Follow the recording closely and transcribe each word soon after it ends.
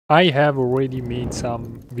I have already made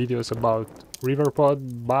some videos about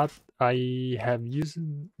Riverpod, but I have used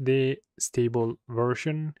the stable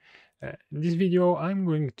version. In this video, I'm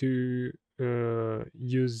going to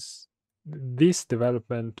use this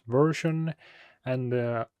development version,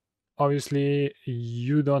 and obviously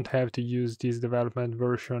you don't have to use this development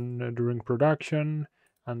version during production.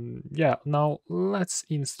 And yeah, now let's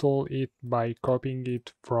install it by copying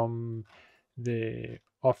it from the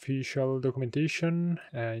official documentation.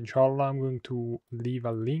 Inshallah, I'm going to leave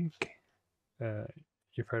a link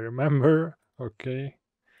if I remember. Okay.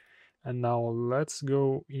 And now let's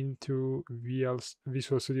go into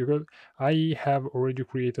Visual Studio Code. I have already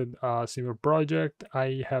created a similar project.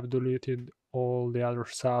 I have deleted all the other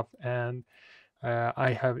stuff, and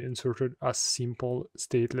I have inserted a simple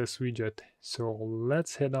stateless widget. So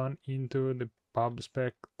let's head on into the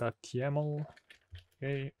pubspec.yml.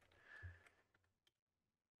 Okay.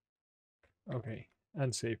 Okay,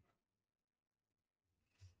 and save.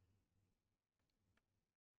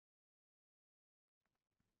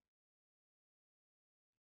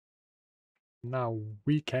 Now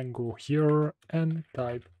we can go here and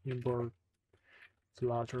type import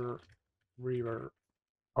Flutter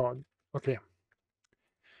Riverpod. Okay,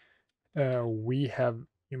 we have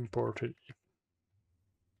imported it.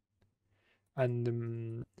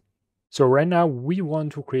 And so right now we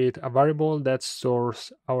want to create a variable that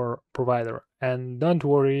stores our provider. And don't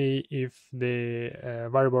worry if the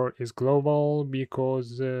variable is global,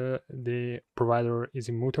 because the provider is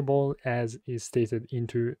immutable as is stated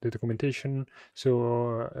into the documentation.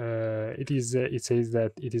 So it says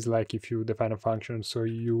that it is like if you define a function, so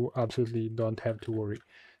you absolutely don't have to worry.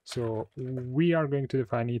 So we are going to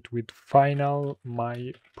define it with final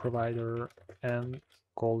my provider and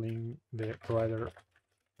calling the provider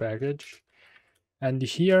package, and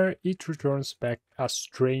here it returns back a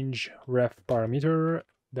strange ref parameter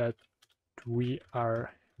that we are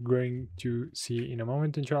going to see in a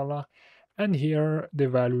moment, inshallah, and here the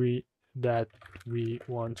value that we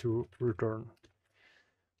want to return.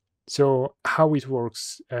 So how it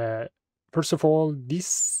works, first of all,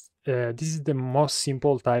 this is the most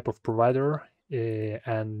simple type of provider,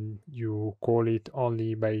 and you call it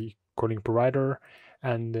only by calling provider,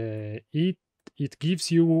 and it gives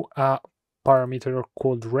you a parameter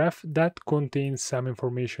called ref that contains some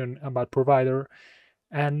information about provider,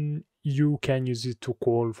 and you can use it to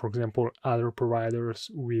call, for example, other providers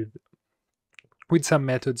with some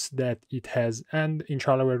methods that it has, and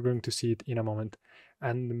inshallah we're going to see it in a moment.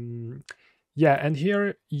 And yeah, and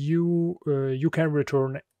here you can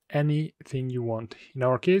return anything you want. In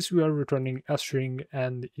our case, we are returning a string,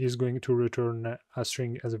 and it is going to return a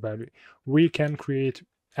string as a value. We can create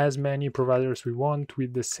as many providers we want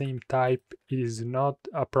with the same type. It is not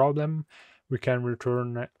a problem. We can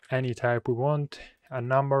return any type we want, a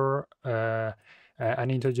number, an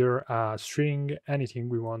integer, a string, anything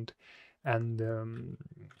we want. And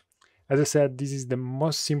as I said, this is the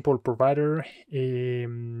most simple provider.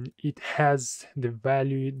 It has the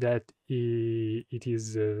value that it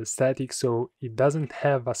is static, so it doesn't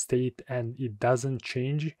have a state and it doesn't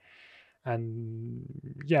change. And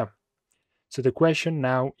yeah, so the question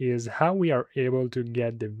now is how we are able to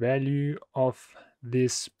get the value of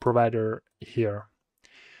this provider here.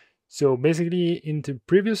 So basically, in the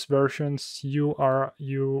previous versions, you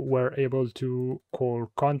were able to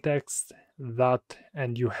call context that,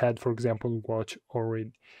 and you had, for example, watch or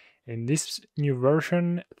read. In this new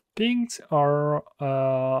version, things are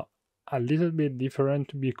a little bit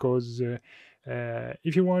different, because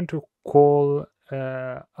if you want to call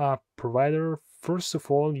a provider, first of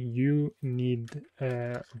all, you need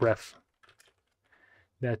ref,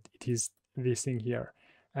 that it is this thing here.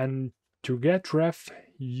 And to get ref,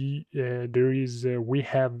 there is we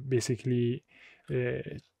have basically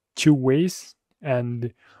 2 ways,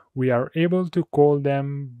 and we are able to call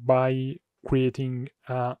them by creating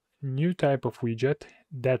a new type of widget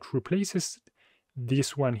that replaces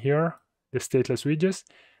this one here, the stateless widgets,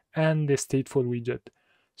 and the stateful widget.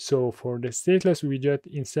 So for the stateless widget,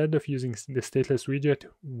 instead of using the stateless widget,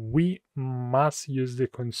 we must use the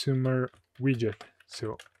consumer widget.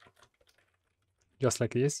 So just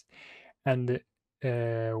like this. And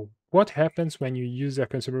what happens when you use a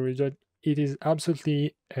consumer widget? It is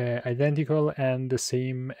absolutely identical and the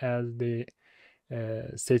same as the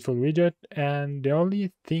stateful widget, and the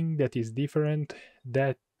only thing that is different,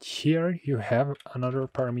 that here you have another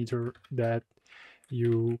parameter that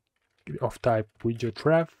you of type widget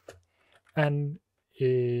ref, and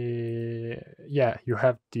yeah, you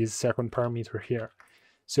have this second parameter here.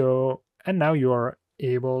 So, and now you are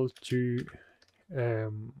able to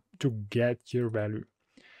get your value.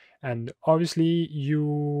 And obviously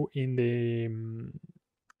you in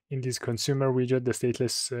this consumer widget, the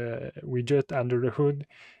stateless widget under the hood,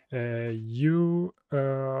 you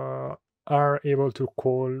are able to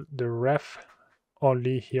call the ref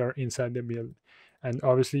only here inside the build, and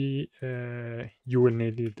obviously you will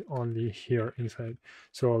need it only here inside.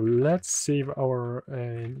 So let's save our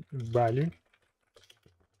value,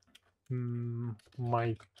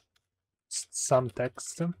 my some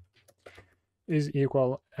text is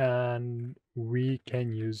equal, and we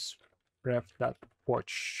can use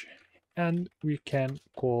ref.watch, and we can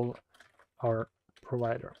call our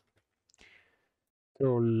provider.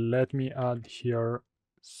 So let me add here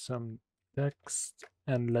some text,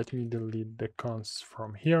 and let me delete the cons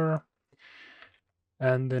from here,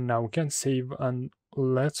 and then now we can save, and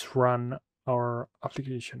let's run our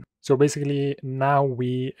application. So basically now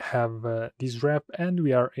we have this ref, and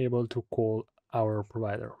we are able to call our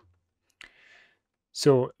provider.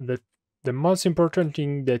 So the most important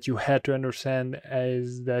thing that you had to understand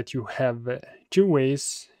is that you have two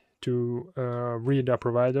ways to read a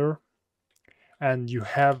provider, and you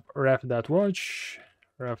have ref.watch,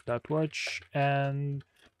 and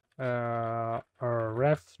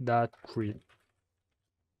ref.read.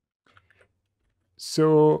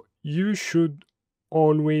 So you should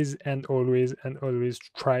always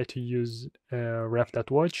try to use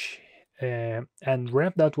ref.watch, and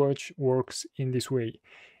ref.watch works in this way.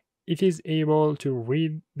 It is able to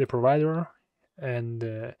read the provider, and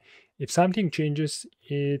if something changes,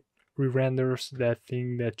 it re-renders that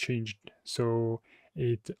thing that changed. So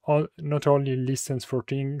it not only listens for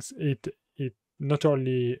things, it not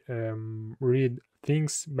only read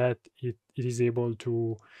things, but it is able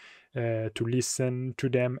to listen to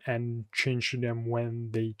them and change them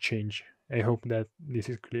when they change. I hope that this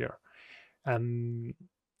is clear. And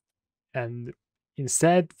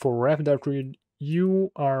instead, for ref.read,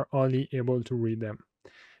 you are only able to read them.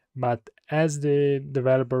 But as the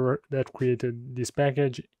developer that created this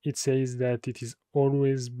package, it says that it is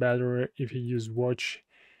always better if you use watch,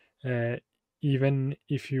 even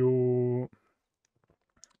if you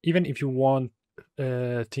want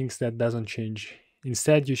things that doesn't change.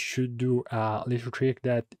 Instead, you should do a little trick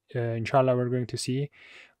that inshallah we're going to see,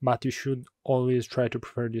 but you should always try to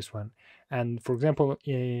prefer this one. And for example,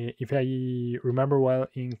 if I remember well,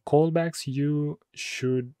 in callbacks you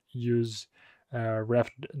should use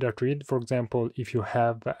ref.read. For example, if you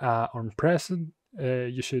have on pressed,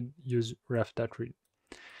 you should use ref.read.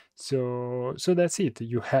 So that's it.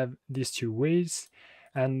 You have these two ways,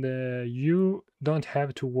 and you don't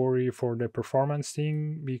have to worry for the performance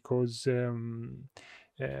thing, because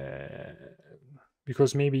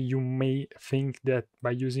maybe you may think that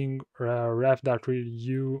by using ref.read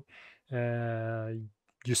you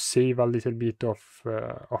save a little bit of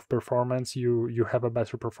performance, you have a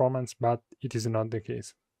better performance, but it is not the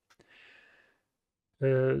case.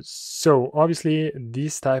 So obviously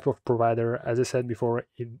this type of provider, as I said before,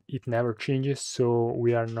 it never changes, so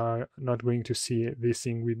we are not going to see this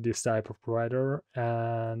thing with this type of provider.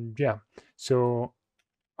 And yeah, so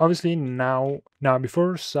obviously now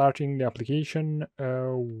before starting the application,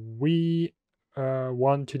 we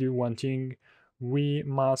want to do one thing. We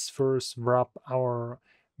must first wrap our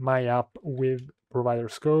my app with provider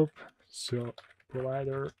scope. So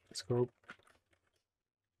provider scope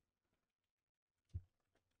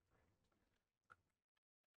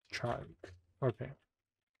child. Okay,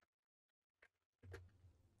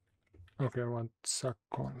 I want a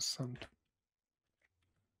constant.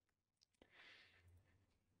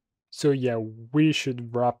 So yeah, we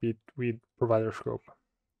should wrap it with provider scope.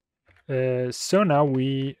 So now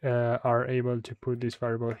we are able to put this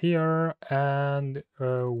variable here, and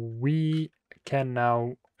we can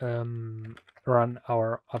now run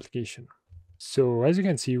our application. So as you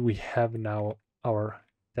can see, we have now our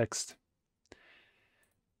text.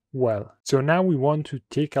 Well, so now we want to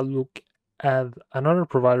take a look at another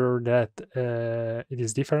provider that it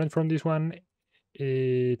is different from this one.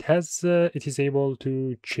 It is able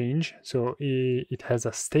to change, so it has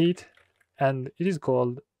a state, and it is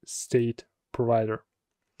called state provider.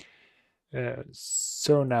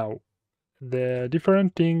 So now the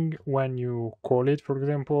different thing when you call it, for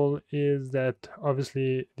example, is that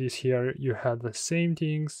obviously this here you have the same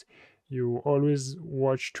things. You always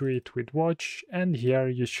watch to it with watch, and here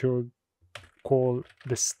you should call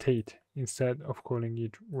the state instead of calling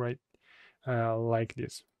it right like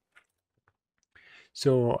this.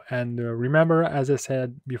 So, and remember, as I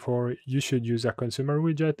said before, you should use a consumer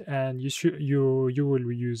widget, and you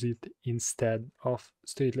will use it instead of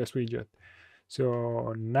stateless widget.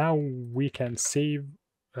 So now we can save,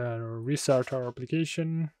 restart our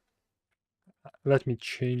application, let me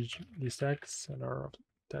change this text and our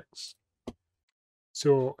text.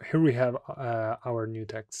 So here we have our new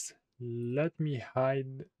text. Let me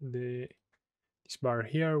hide this bar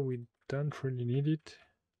here. We don't really need it.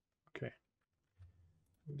 Okay,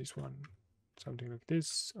 this one, something like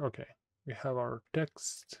this. Okay, we have our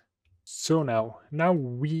text. So now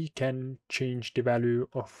we can change the value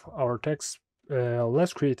of our text.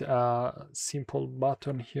 Let's create a simple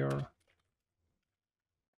button here.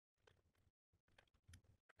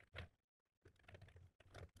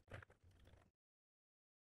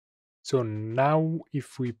 So now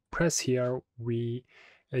if we press here,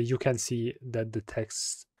 you can see that the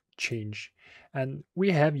text change. And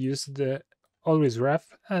we have used the always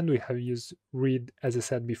ref and we have used read, as I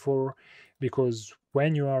said before, because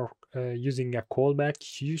when you are using a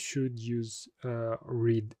callback, you should use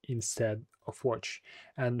read instead of watch.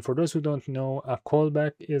 And for those who don't know, a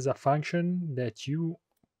callback is a function that you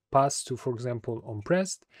pass to, for example, on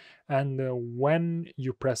pressed, and when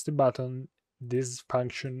you press the button, this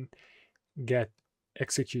function get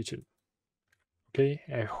executed. Okay,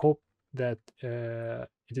 I hope that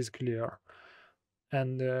it is clear.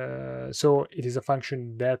 And so it is a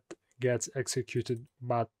function that gets executed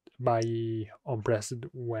but by onPressed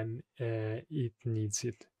when it needs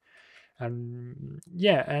it. And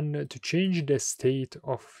yeah, and to change the state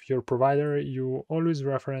of your provider, you always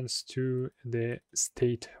reference to the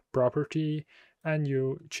state property and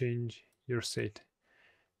you change your state.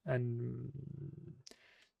 And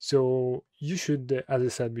so you should, as I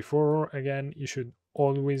said before, again, you should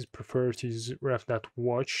always prefer to use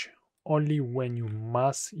ref.watch. Only when you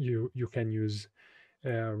must, you can use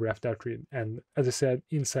ref.read. And as I said,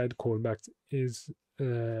 inside callbacks is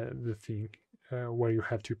the thing where you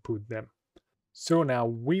have to put them. So now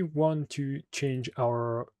we want to change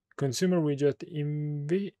our consumer widget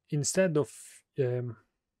instead of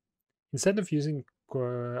using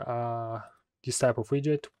this type of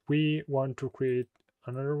widget, we want to create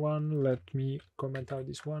another one. Let me comment out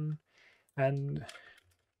this one, and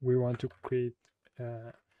we want to create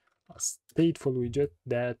a stateful widget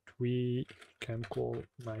that we can call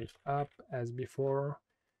my app as before.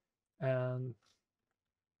 And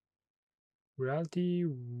reality,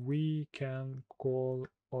 we can call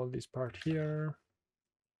all this part here.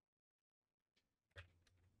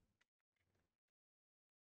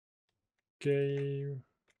 Okay.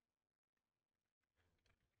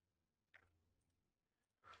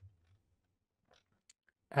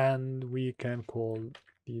 And we can call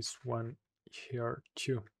this one here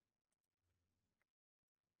too.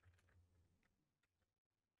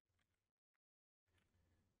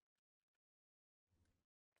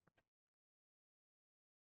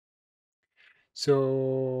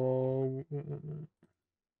 So let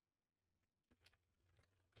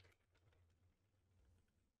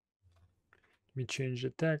me change the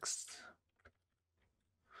text.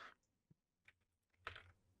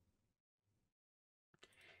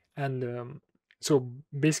 And so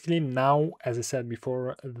basically now, as I said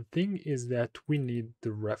before, the thing is that we need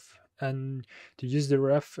the ref. And to use the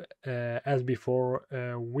ref, as before,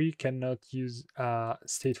 we cannot use a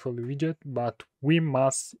stateful widget, but we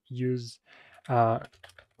must use a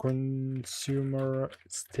consumer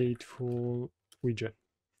stateful widget.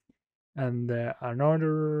 And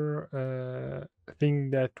another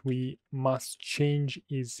thing that we must change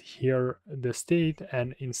is here the state,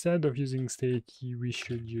 and instead of using state, we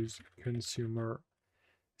should use consumer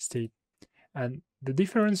state. And the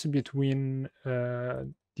difference between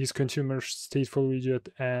this consumer stateful widget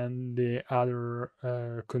and the other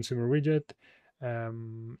consumer widget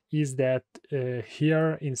is that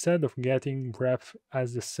here, instead of getting ref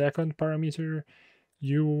as the second parameter,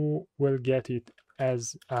 you will get it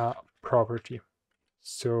as a property.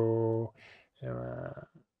 So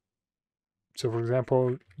for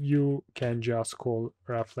example, you can just call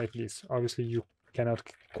ref like this. Obviously you cannot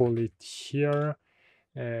call it here,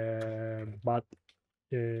 but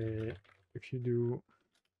if you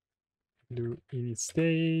do init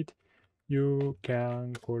state, you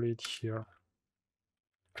can call it here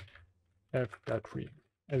f.read,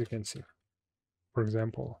 as you can see, for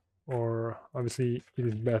example. Or obviously it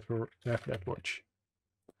is better f.watch.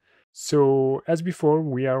 So as before,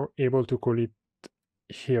 we are able to call it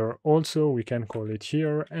here. Also, we can call it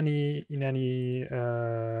here in any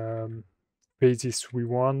phases we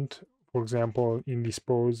want, for example, in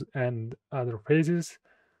dispose and other phases.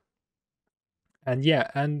 And yeah,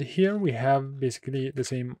 and here we have basically the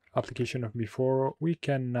same application of before. We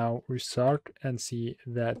can now restart and see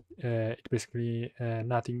that it basically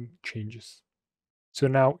nothing changes. So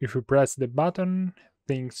now if we press the button,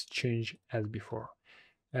 things change as before.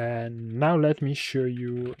 And now let me show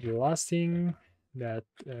you the last thing, that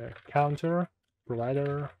counter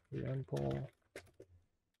provider, for example,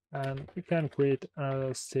 and we can create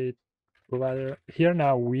another state provider. Here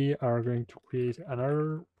now we are going to create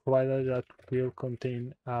another provider that will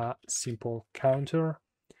contain a simple counter,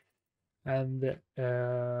 and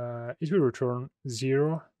it will return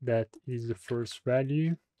 0, that is the first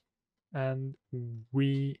value, and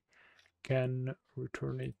we can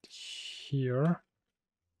return it here.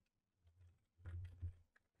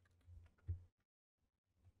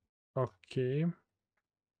 Okay,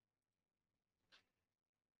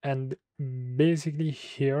 and basically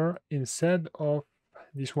here, instead of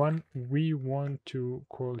this one, we want to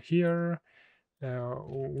call here,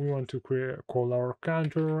 we want to call our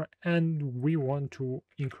counter, and we want to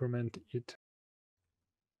increment it.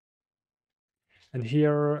 And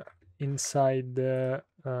here inside the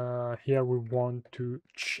here we want to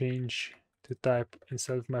change the type,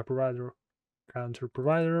 instead of my provider, counter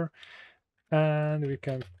provider, and we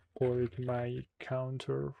can call it my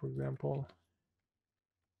counter, for example,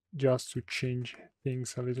 just to change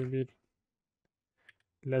things a little bit.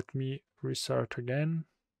 Let me restart again.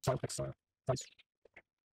 So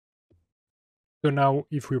now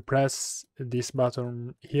if we press this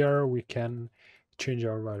button here, we can change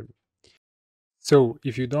our value. So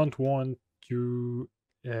if you don't want to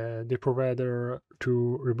the provider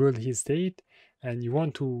to rebuild his state, and you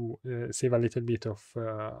want to save a little bit of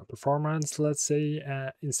performance, let's say,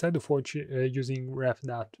 instead of using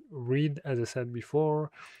ref.read, as I said before,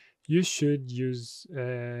 you should use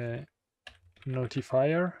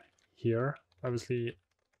notifier here. Obviously,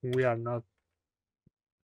 we are not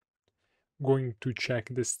going to check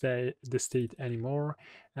the state anymore,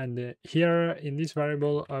 and here in this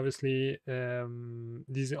variable, obviously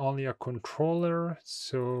this is only a controller,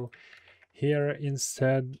 so here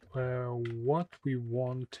instead what we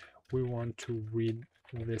want to read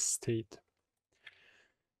the state.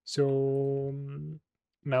 So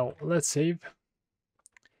now let's save.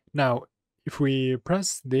 Now if we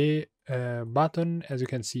press the button, as you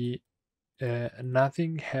can see,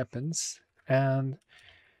 nothing happens, and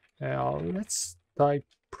let's type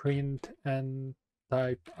print and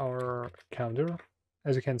type our counter.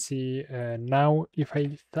 As you can see, now if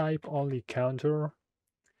I type only counter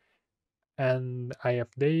and I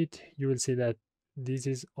update, you will see that this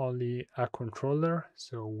is only a controller,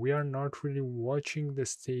 so we are not really watching the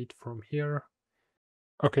state from here.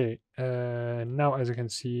 Okay, now as you can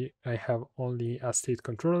see, I have only a state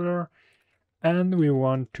controller, and we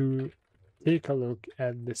want to take a look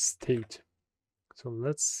at the state. So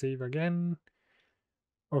let's save again.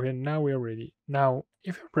 Okay, now we are ready. Now,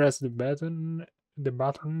 if you press the button,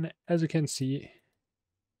 as you can see,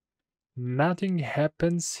 nothing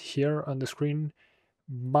happens here on the screen,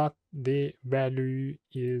 but the value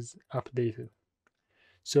is updated.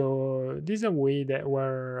 So this is a way that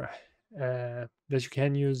you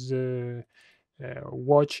can use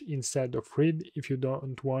watch instead of read if you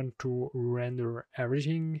don't want to render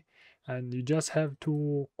everything, and you just have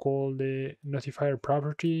to call the notifier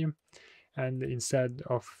property and instead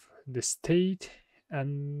of the state,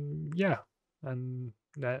 and yeah, and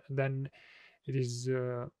then it is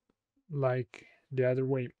like the other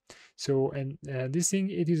way. So, and this thing,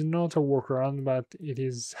 it is not a workaround, but it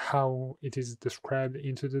is how it is described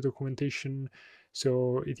into the documentation.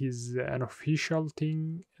 So it is an official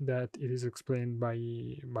thing that it is explained by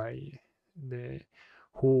the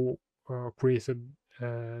who created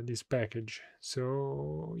this package.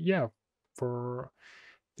 So yeah, for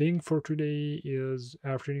thing for today is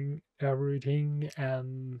everything,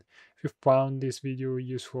 and if you found this video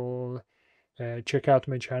useful, check out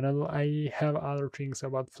my channel. I have other things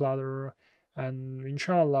about Flutter, and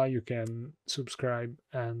inshallah you can subscribe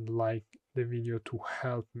and like the video to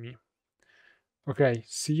help me. Okay,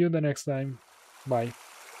 see you the next time. Bye.